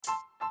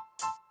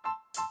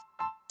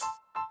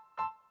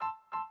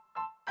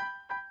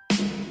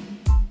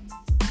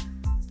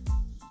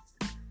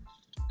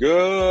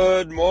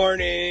Good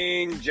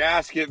morning,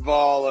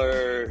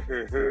 Jasketballers.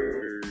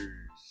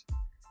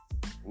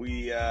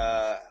 We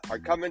are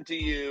coming to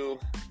you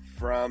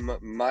from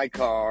my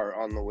car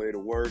on the way to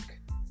work.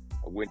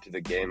 I went to the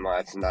game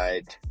last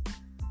night.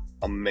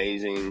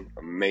 Amazing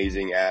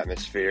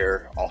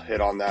atmosphere. I'll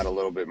hit on that a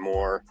little bit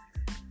more.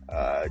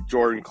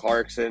 Jordan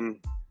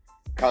Clarkson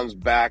comes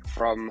back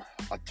from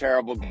a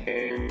terrible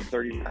game,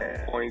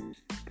 39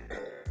 points.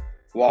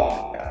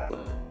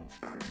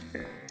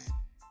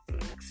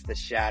 The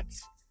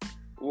shots.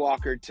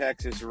 Walker,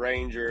 Texas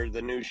Ranger,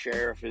 the new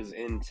sheriff is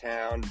in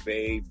town,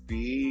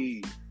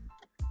 baby.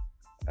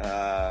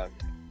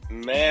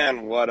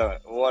 Man, what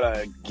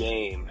a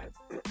game.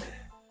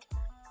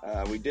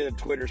 We did a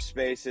Twitter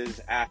Spaces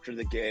after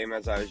the game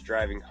as I was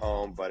driving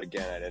home, but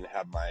again, I didn't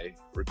have my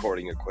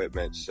recording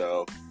equipment,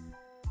 so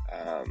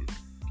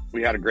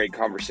we had a great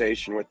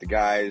conversation with the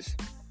guys.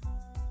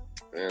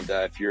 And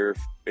if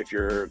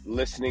you're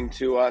listening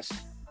to us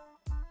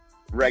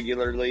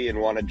regularly and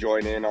want to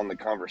join in on the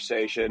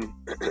conversation,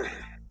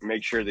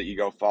 make sure that you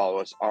go follow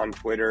us on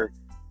Twitter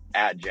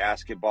at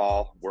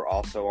Jasketball. We're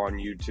also on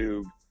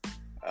YouTube,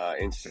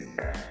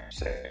 Instagram,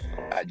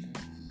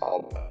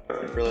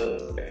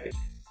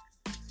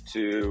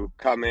 to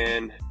come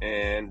in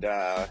and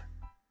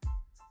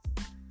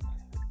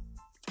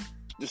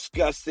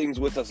discuss things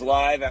with us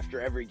live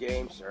after every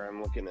game. Sorry,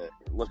 I'm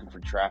looking for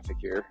traffic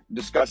here.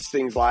 Discuss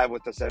things live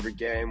with us every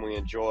game. We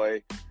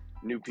enjoy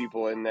new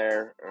people in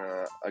there.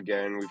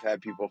 Again, we've had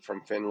people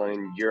from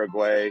Finland,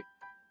 Uruguay.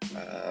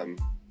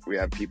 We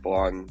have people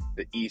on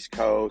the East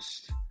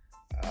Coast,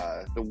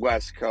 the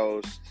West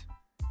Coast,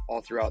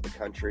 all throughout the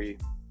country.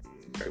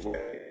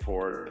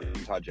 For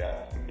Utah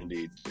Jazz,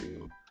 indeed,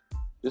 to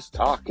just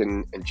talk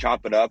and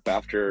chop it up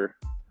after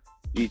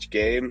each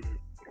game,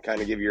 kind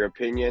of give your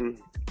opinion.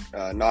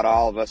 Not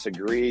all of us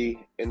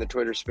agree in the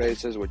Twitter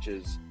Spaces, which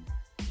is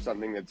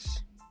something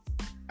that's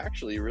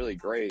actually really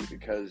great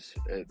because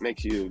it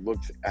makes you look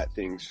at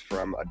things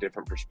from a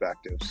different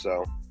perspective.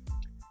 So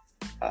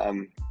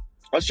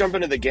let's jump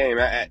into the game.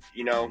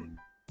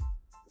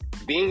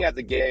 Being at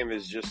the game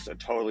is just a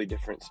totally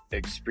different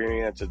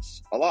experience.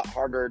 It's a lot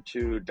harder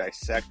to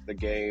dissect the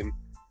game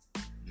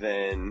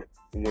than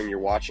when you're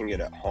watching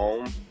it at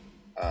home.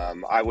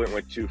 I went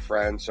with two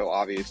friends, so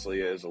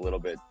obviously it is a little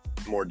bit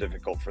more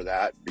difficult for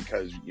that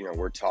because,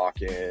 we're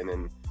talking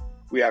and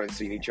we haven't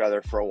seen each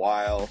other for a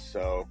while.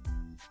 So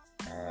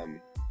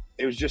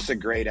it was just a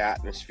great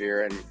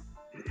atmosphere, and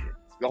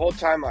the whole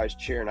time I was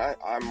cheering,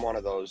 I'm one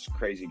of those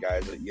crazy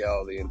guys that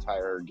yell the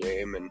entire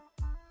game and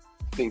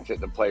think that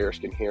the players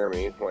can hear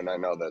me when I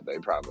know that they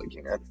probably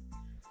can't.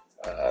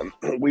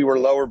 We were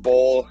lower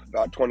bowl,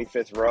 about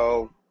 25th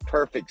row,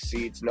 perfect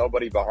seats,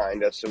 nobody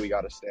behind us, so we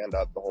got to stand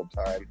up the whole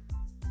time.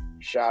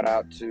 Shout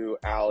out to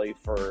Allie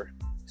for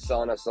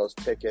selling us those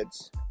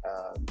tickets.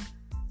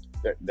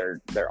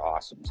 They're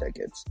awesome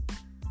tickets.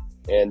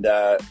 And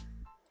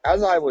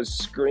as I was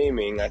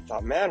screaming, I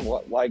thought, man,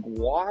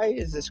 why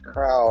is this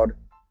crowd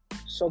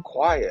so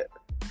quiet?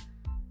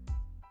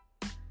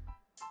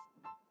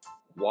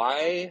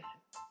 Why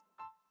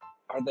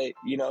are they,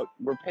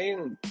 we're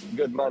paying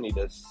good money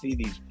to see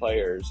these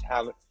players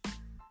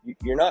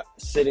you're not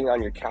sitting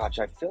on your couch.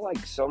 I feel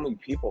like so many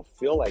people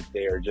feel like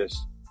they are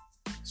just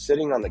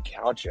sitting on the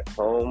couch at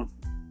home.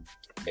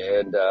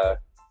 And,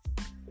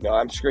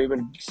 I'm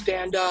screaming,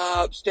 stand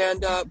up,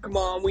 come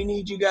on, we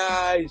need you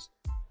guys.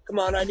 Come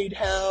on, I need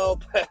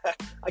help.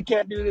 I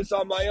can't do this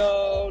on my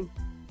own.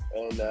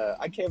 And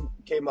I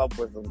came up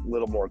with a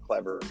little more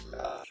clever.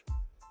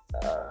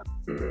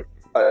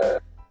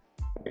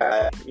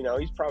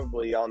 He's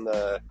probably on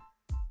the,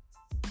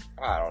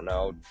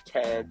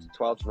 10th,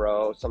 12th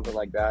row, something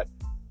like that.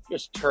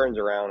 Just turns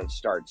around and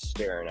starts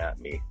staring at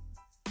me.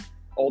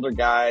 Older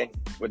guy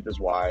with his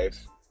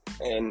wife.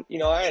 And,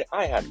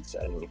 I hadn't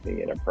said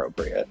anything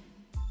inappropriate.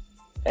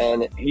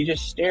 And he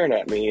just staring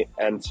at me.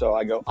 And so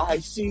I go, I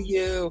see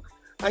you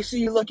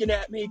looking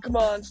at me. Come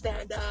on,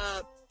 stand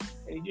up.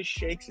 And he just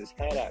shakes his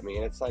head at me.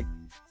 And it's like,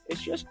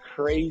 it's just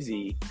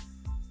crazy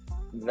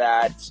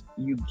that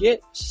you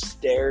get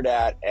stared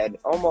at and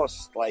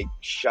almost like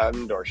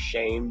shunned or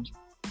shamed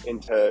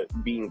into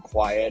being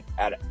quiet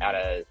at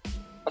a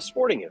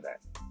sporting event.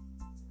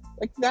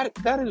 Like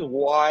that is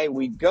why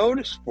we go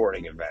to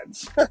sporting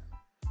events.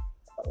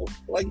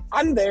 Like,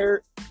 I'm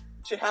there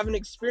to have an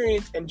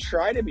experience and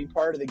try to be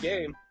part of the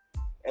game.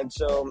 And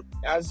so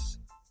as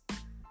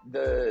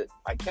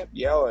I kept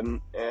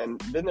yelling,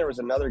 and then there was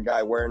another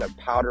guy wearing a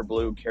powder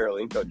blue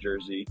Karolinko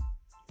jersey,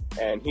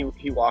 and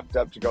he walked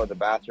up to go to the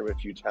bathroom a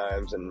few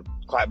times and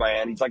clapped my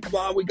hand. He's like, come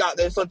on, we got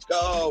this, let's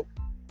go.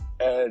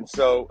 And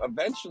so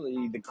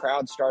eventually the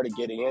crowd started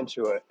getting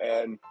into it.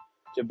 And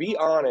to be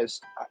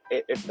honest,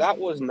 if that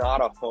was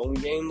not a home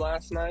game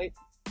last night,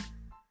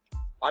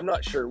 I'm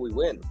not sure we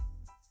win.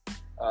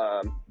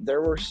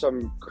 There were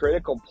some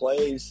critical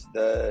plays.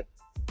 The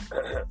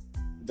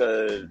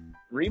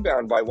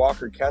rebound by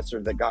Walker Kessler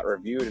that got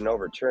reviewed and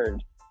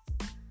overturned.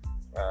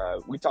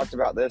 We talked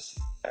about this.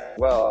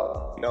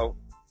 Well,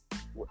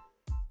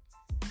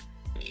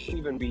 shouldn't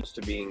even be used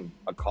to being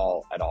a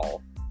call at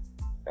all.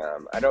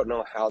 I don't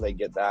know how they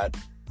get that.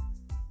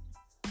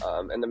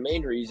 And the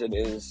main reason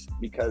is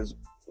because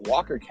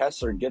Walker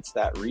Kessler gets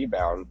that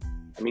rebound.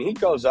 I mean, he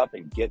goes up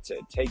and gets it,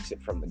 takes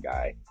it from the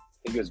guy. I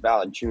think it was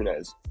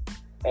Valanciunas.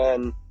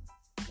 And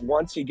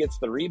once he gets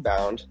the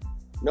rebound,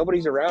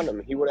 nobody's around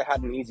him. He would have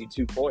had an easy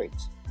 2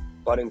 points.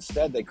 But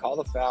instead, they call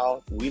the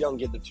foul. We don't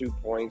get the 2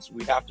 points.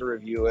 We have to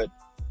review it.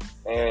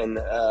 And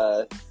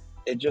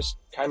it just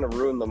kind of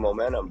ruined the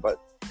momentum.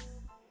 But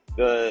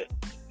the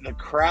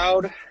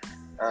crowd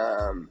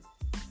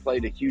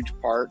played a huge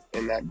part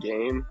in that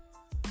game.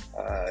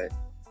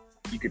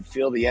 You could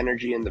feel the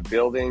energy in the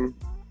building.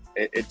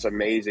 It's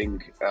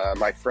amazing.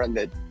 My friend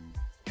that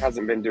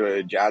hasn't been to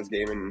a Jazz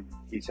game in,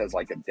 he says,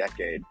 like a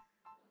decade,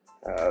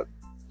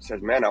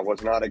 says, man, I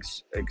was not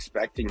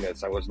expecting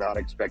this. I was not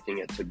expecting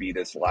it to be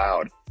this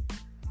loud.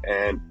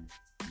 And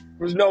it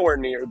was nowhere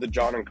near the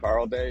John and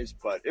Carl days,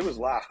 but it was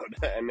loud.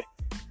 And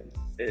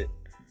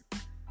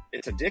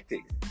it's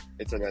addicting.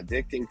 It's an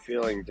addicting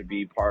feeling to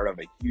be part of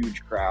a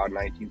huge crowd,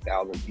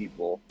 19,000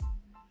 people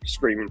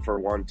screaming for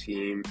one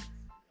team.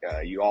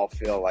 You all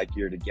feel like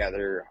you're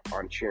together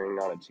on cheering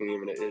on a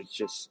team, and it's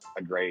just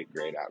a great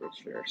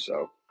atmosphere.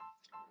 So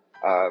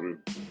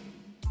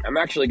I'm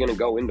actually going to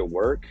go into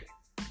work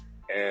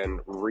and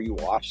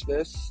rewatch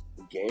this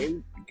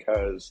game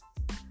because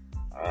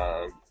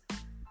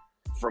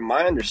from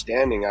my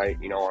understanding,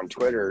 on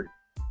Twitter,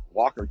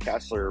 Walker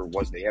Kessler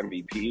was the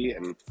MVP,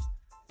 and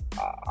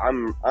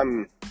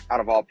I'm out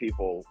of all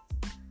people,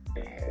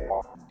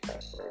 Walker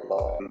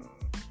Kessler.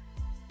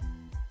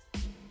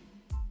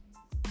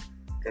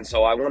 And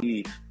so I want to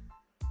see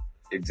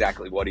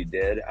exactly what he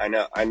did. I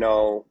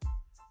know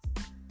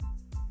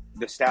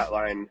the stat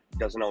line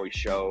doesn't always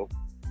show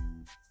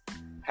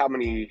how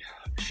many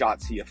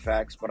shots he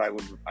affects, but I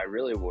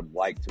really would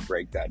like to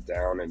break that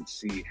down and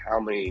see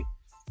how many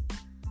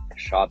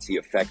shots he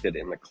affected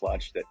in the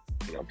clutch that,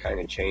 kind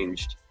of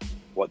changed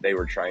what they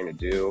were trying to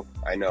do.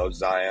 I know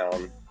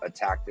Zion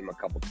attacked him a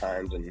couple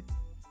times and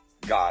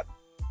got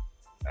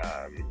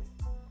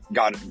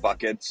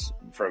buckets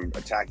from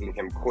attacking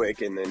him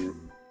quick and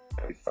then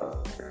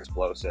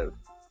explosive.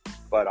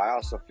 But I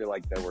also feel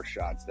like there were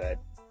shots that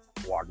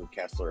Walker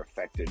Kessler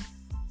affected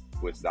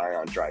with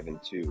Zion driving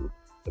to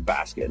the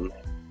basket and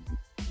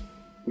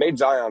made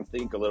Zion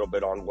think a little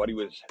bit on what he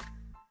was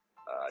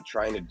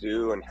trying to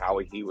do and how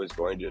he was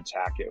going to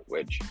attack it,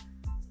 which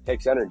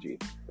takes energy,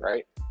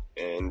 right?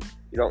 And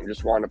you don't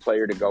just want a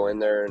player to go in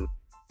there and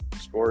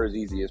score as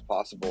easy as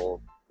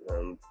possible.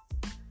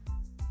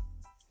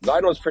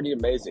 Zion was pretty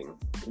amazing.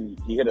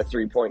 He hit a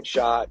 3-point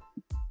shot.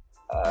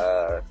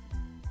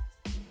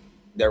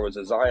 There was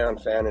a Zion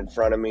fan in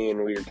front of me,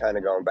 and we were kind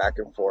of going back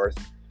and forth.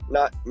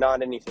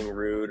 Not anything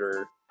rude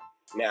or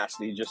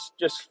nasty,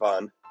 just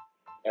fun.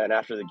 And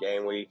after the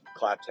game, we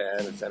clapped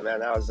hands and said,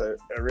 man, that was a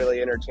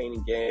really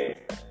entertaining game.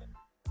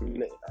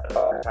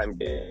 Time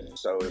game,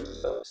 so it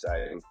was so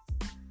exciting.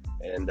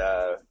 And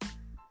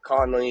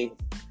Conley,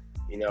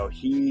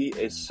 he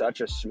is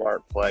such a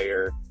smart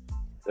player.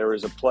 There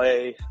was a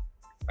play,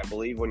 I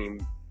believe, when he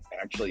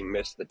actually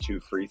missed the 2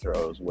 free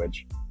throws,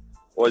 which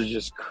was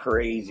just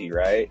crazy,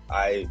 right?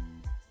 I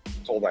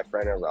told my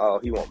friend, I was like, oh,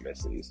 he won't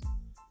miss these.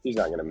 He's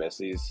not going to miss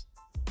these.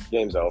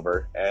 Game's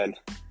over. And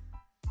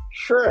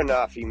sure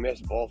enough, he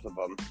missed both of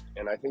them.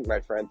 And I think my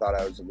friend thought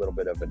I was a little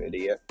bit of an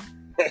idiot.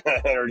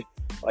 Or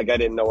like I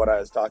didn't know what I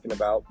was talking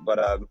about.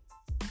 But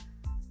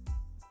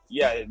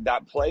yeah,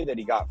 that play that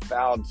he got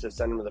fouled to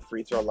send him to the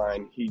free throw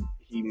line, he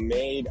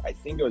made, I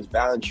think it was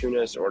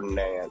Valanciunas or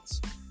Nance.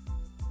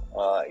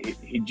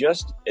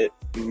 It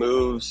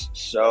moves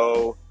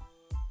so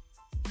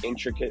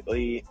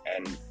intricately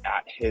and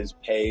at his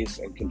pace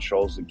and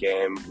controls the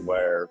game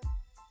where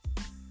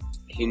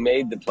he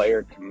made the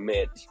player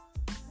commit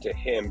to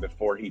him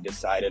before he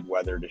decided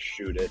whether to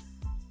shoot it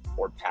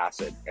or pass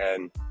it.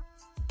 And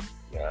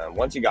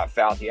once he got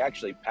fouled, he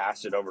actually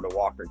passed it over to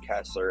Walker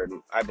Kessler,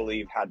 and I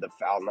believe had the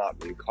foul not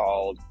been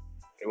called,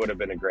 it would have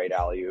been a great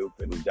alley-oop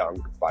and dunk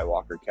by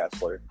Walker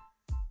Kessler.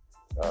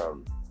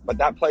 But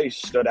that play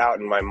stood out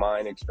in my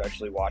mind,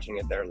 especially watching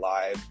it there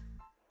live.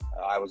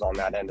 I was on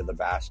that end of the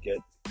basket,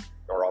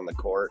 or on the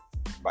court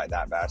by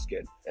that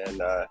basket,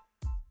 and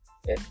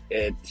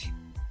it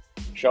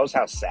shows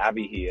how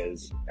savvy he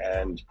is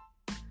and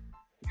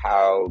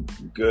how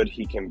good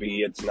he can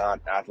be. It's not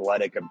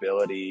athletic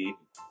ability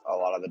a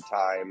lot of the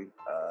time.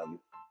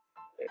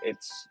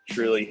 It's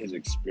truly his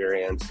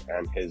experience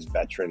and his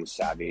veteran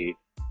savvy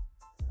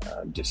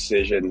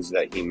decisions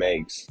that he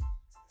makes.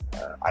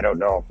 I don't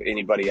know if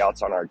anybody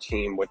else on our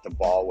team with the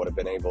ball would have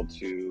been able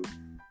to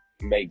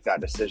make that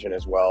decision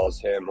as well as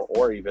him,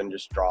 or even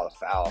just draw the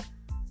foul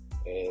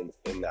in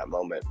that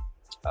moment.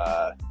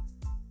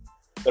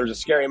 There was a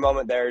scary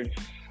moment there.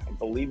 I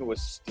believe it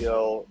was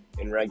still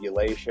in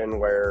regulation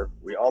where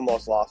we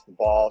almost lost the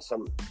ball.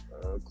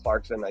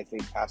 Clarkson, I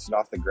think, passed it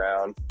off the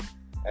ground,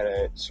 and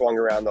it swung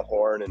around the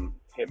horn and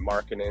hit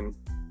Markkanen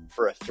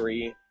for a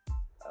 3.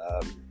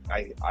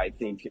 I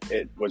think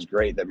it was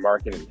great that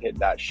Markkanen hit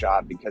that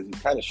shot because he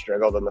kind of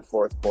struggled in the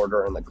fourth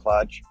quarter in the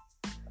clutch.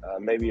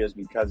 Maybe it was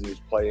because he was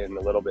playing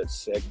a little bit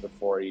sick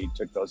before he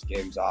took those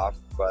games off,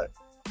 but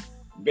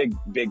big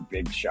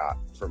shot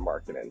for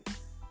Markkanen.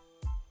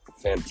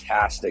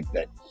 Fantastic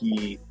that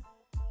he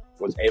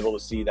was able to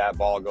see that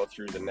ball go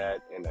through the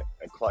net in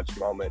a clutch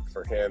moment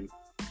for him.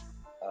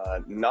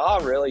 Na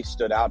really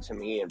stood out to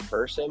me in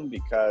person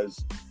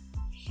because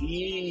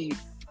he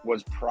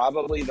was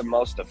probably the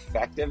most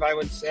effective, I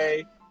would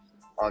say,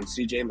 on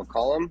CJ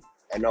McCollum.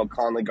 I know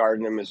Conley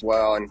guarded him as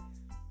well, and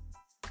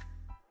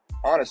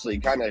honestly,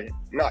 kind of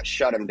not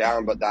shut him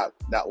down, but that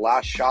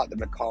last shot that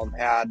McCollum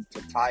had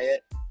to tie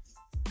it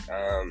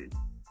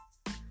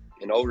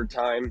in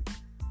overtime,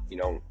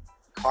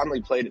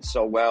 Conley played it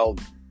so well.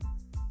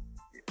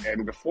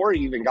 And before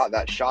he even got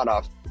that shot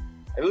off,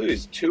 I believe it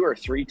was 2 or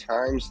 3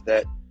 times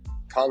that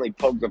Conley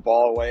poked the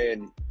ball away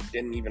and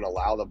didn't even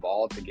allow the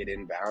ball to get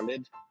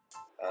inbounded,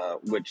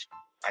 which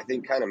I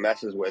think kind of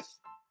messes with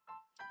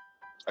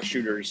a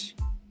shooter's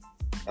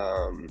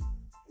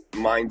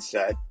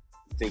mindset,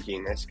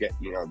 thinking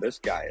this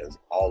guy is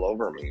all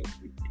over me.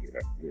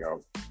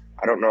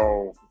 I don't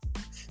know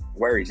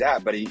where he's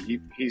at, but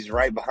he's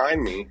right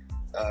behind me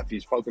if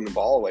he's poking the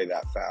ball away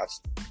that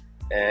fast.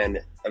 And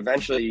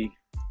eventually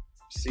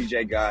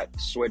CJ got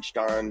switched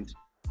on,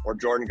 or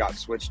Jordan got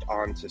switched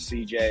on to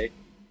CJ.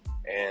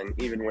 And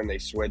even when they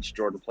switched,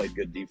 Jordan played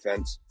good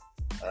defense,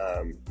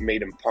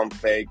 made him pump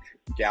fake,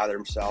 gather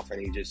himself, and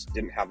he just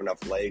didn't have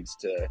enough legs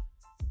to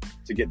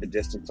get the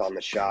distance on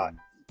the shot.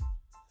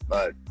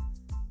 But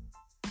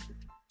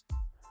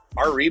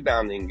our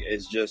rebounding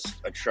is just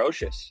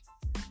atrocious.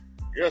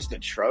 Just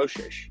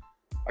atrocious.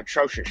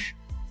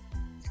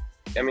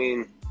 I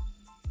mean,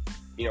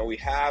 we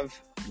have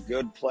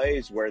good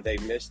plays where they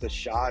miss the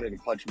shot in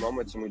clutch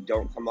moments and we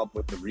don't come up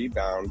with the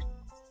rebound.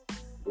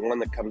 The one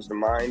that comes to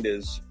mind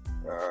is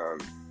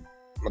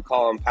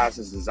McCollum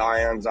passes to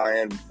Zion.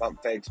 Zion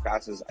pump fakes,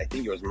 passes, I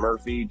think it was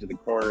Murphy, to the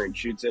corner and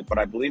shoots it. But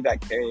I believe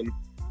that came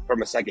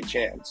from a second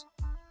chance.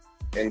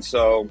 And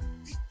so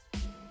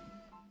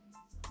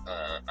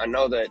I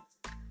know that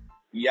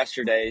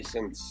yesterday,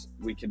 since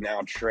we can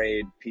now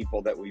trade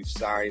people that we've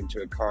signed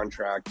to a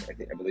contract,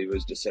 I believe it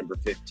was December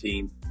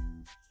 15th,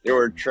 there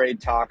were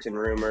trade talks and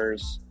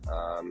rumors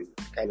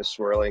kind of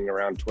swirling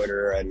around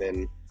Twitter and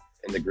in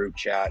the group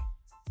chat.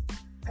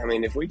 I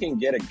mean, if we can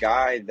get a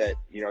guy that,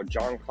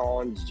 John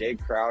Collins, Jay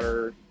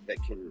Crowder, that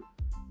can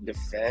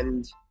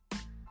defend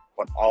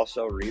but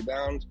also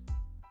rebound,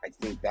 I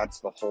think that's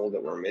the hole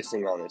that we're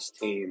missing on this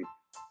team.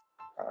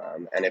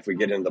 And if we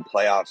get into the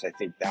playoffs, I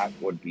think that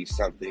would be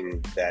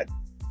something that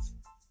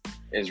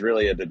is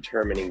really a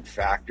determining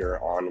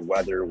factor on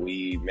whether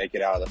we make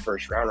it out of the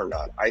first round or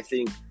not. I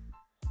think,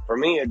 for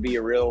me, it'd be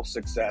a real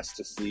success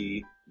to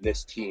see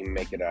this team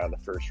make it out of the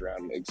first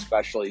round,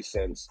 especially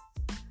since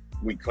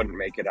we couldn't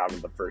make it out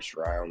of the first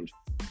round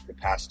the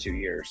past 2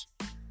 years.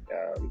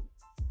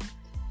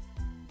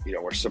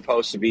 We're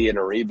supposed to be in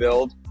a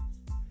rebuild,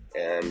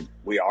 and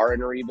we are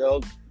in a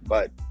rebuild,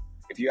 but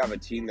if you have a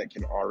team that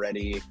can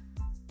already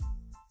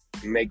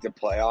make the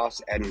playoffs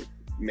and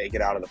make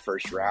it out of the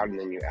first round, and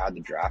then you add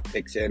the draft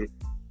picks in,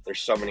 there's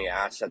so many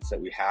assets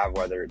that we have,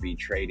 whether it be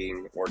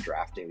trading or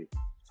drafting.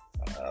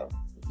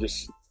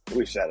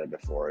 We've said it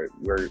before,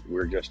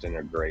 we're just in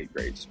a great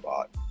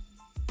spot.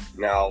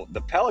 Now,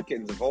 the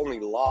Pelicans have only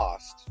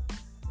lost,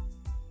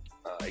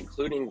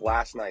 including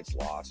last night's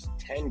loss,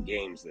 10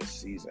 games this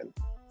season.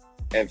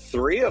 And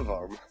 3 of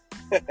them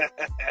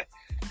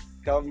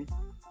come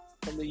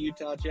from the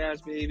Utah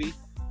Jazz, baby.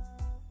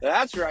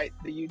 That's right,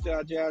 the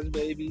Utah Jazz,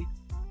 baby.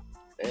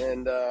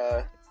 And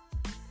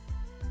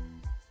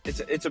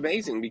it's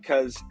amazing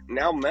because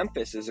now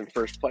Memphis is in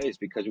first place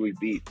because we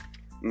beat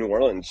New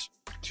Orleans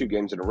 2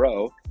 games in a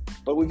row,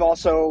 but we've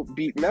also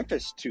beat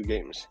Memphis 2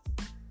 games.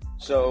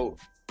 So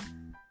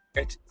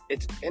it's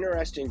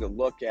interesting to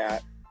look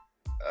at,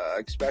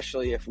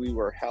 especially if we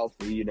were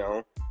healthy,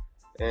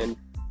 and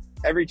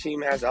every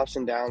team has ups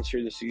and downs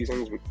through the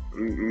seasons.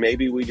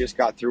 Maybe we just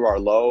got through our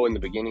low in the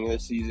beginning of the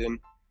season.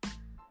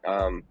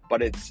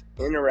 But it's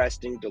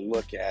interesting to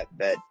look at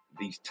that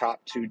these top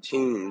 2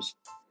 teams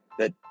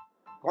that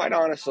quite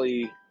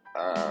honestly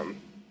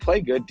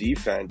play good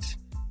defense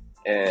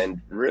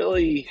and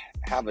really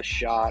have a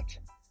shot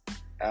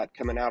at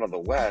coming out of the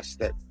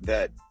West,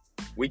 that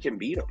we can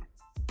beat them.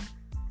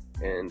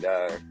 And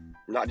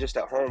not just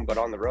at home, but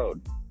on the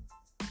road.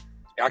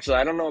 Actually,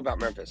 I don't know about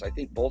Memphis. I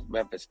think both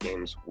Memphis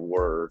games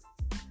were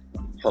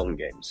home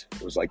games.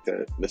 It was like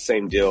the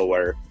same deal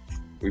where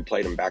we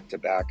played them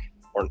back-to-back,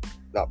 or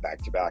not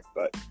back-to-back,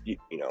 but,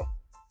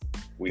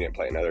 we didn't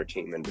play another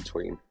team in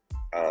between.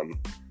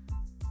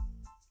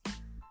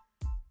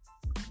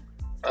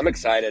 I'm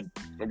excited.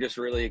 I'm just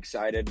really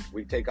excited.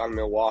 We take on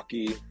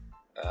Milwaukee.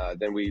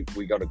 Then we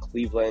go to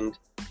Cleveland.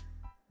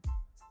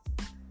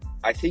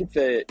 I think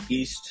the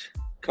East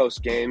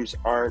Coast games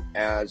aren't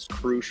as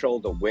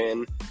crucial to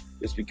win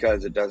just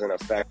because it doesn't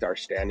affect our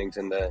standings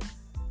in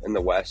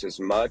the West as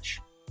much.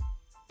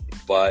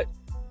 But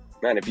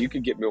man, if you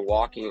could get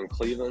Milwaukee and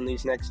Cleveland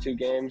these next two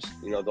games,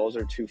 those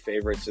are two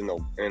favorites in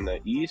the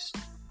East.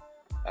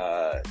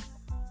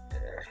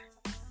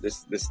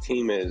 This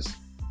team is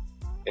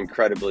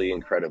incredibly,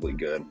 incredibly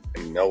good,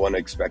 and no one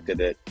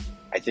expected it.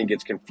 I think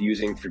it's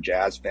confusing for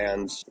Jazz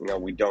fans.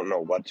 We don't know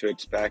what to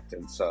expect,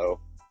 and so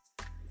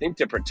I think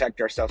to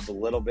protect ourselves a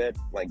little bit,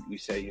 like we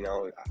say,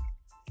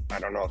 I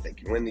don't know if they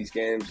can win these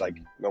games. Like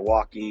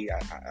Milwaukee,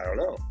 I don't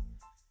know.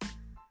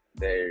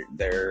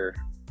 They're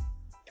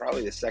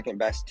probably the second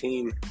best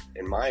team,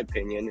 in my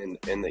opinion,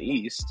 in the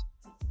East.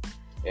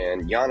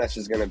 And Giannis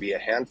is going to be a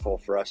handful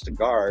for us to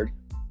guard.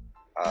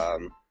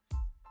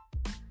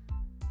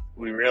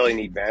 We really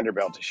need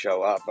Vanderbilt to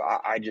show up.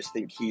 I just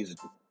think he's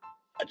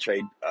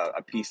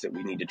a piece that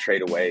we need to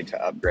trade away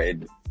to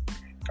upgrade.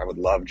 I would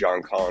love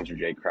John Collins or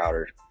Jay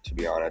Crowder, to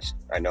be honest.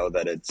 I know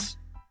that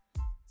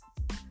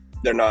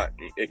they're not,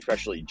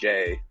 especially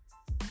Jay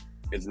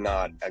is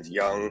not as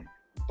young,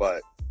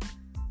 but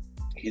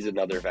he's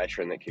another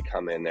veteran that could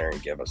come in there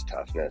and give us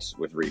toughness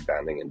with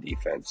rebounding and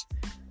defense.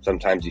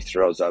 Sometimes he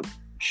throws up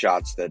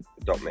shots that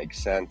don't make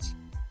sense,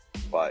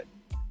 but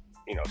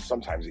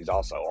sometimes he's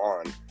also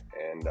on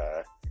and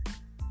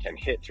can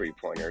hit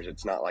three-pointers.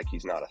 It's not like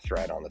he's not a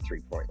threat on the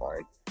three-point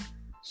line.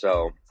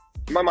 So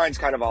my mind's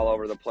kind of all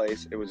over the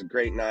place. It was a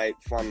great night,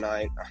 fun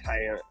night.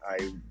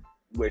 I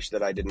wish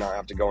that I did not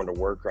have to go into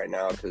work right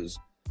now, because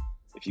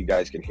if you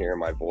guys can hear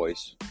my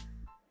voice, it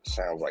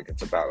sounds like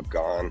it's about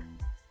gone.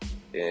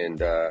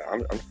 And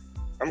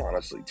I'm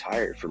honestly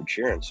tired from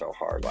cheering so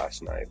hard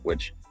last night,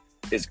 which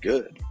is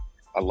good.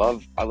 I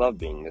love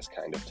being this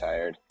kind of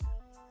tired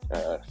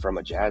from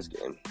a Jazz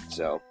game.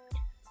 So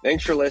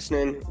thanks for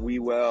listening. We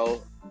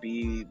will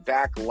be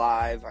back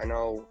live. I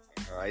know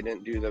I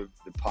didn't do the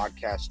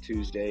podcast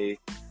Tuesday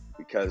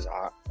because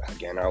I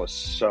was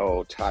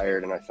so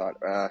tired, and I thought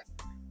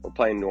we're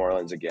playing New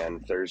Orleans again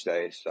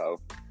Thursday.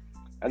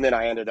 And then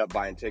I ended up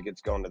buying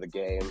tickets, going to the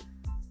game,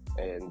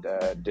 and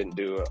didn't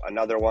do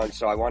another one.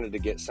 So I wanted to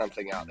get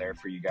something out there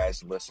for you guys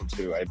to listen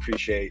to. I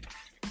appreciate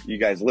you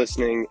guys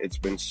listening. It's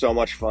been so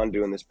much fun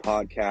doing this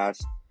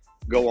podcast.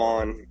 Go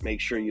on, make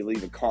sure you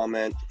leave a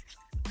comment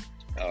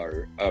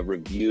or a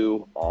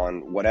review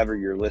on whatever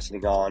you're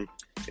listening on.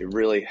 It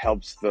really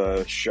helps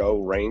the show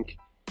rank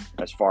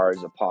as far as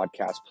the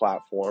podcast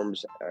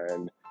platforms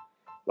and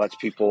lets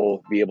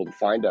people be able to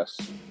find us.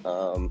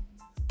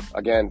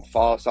 Again,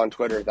 follow us on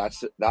Twitter.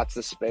 That's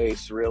the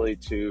space really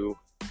to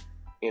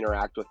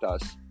interact with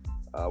us.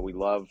 We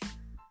love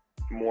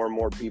more and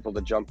more people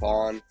to jump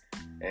on,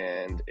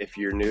 and if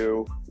you're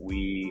new,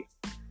 we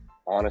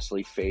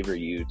honestly favor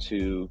you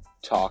to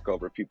talk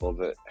over people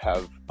that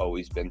have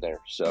always been there.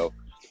 So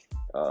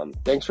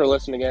thanks for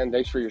listening again.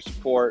 Thanks for your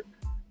support.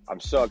 I'm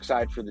so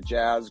excited for the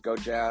Jazz. Go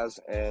Jazz,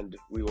 and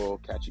we will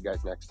catch you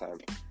guys next time.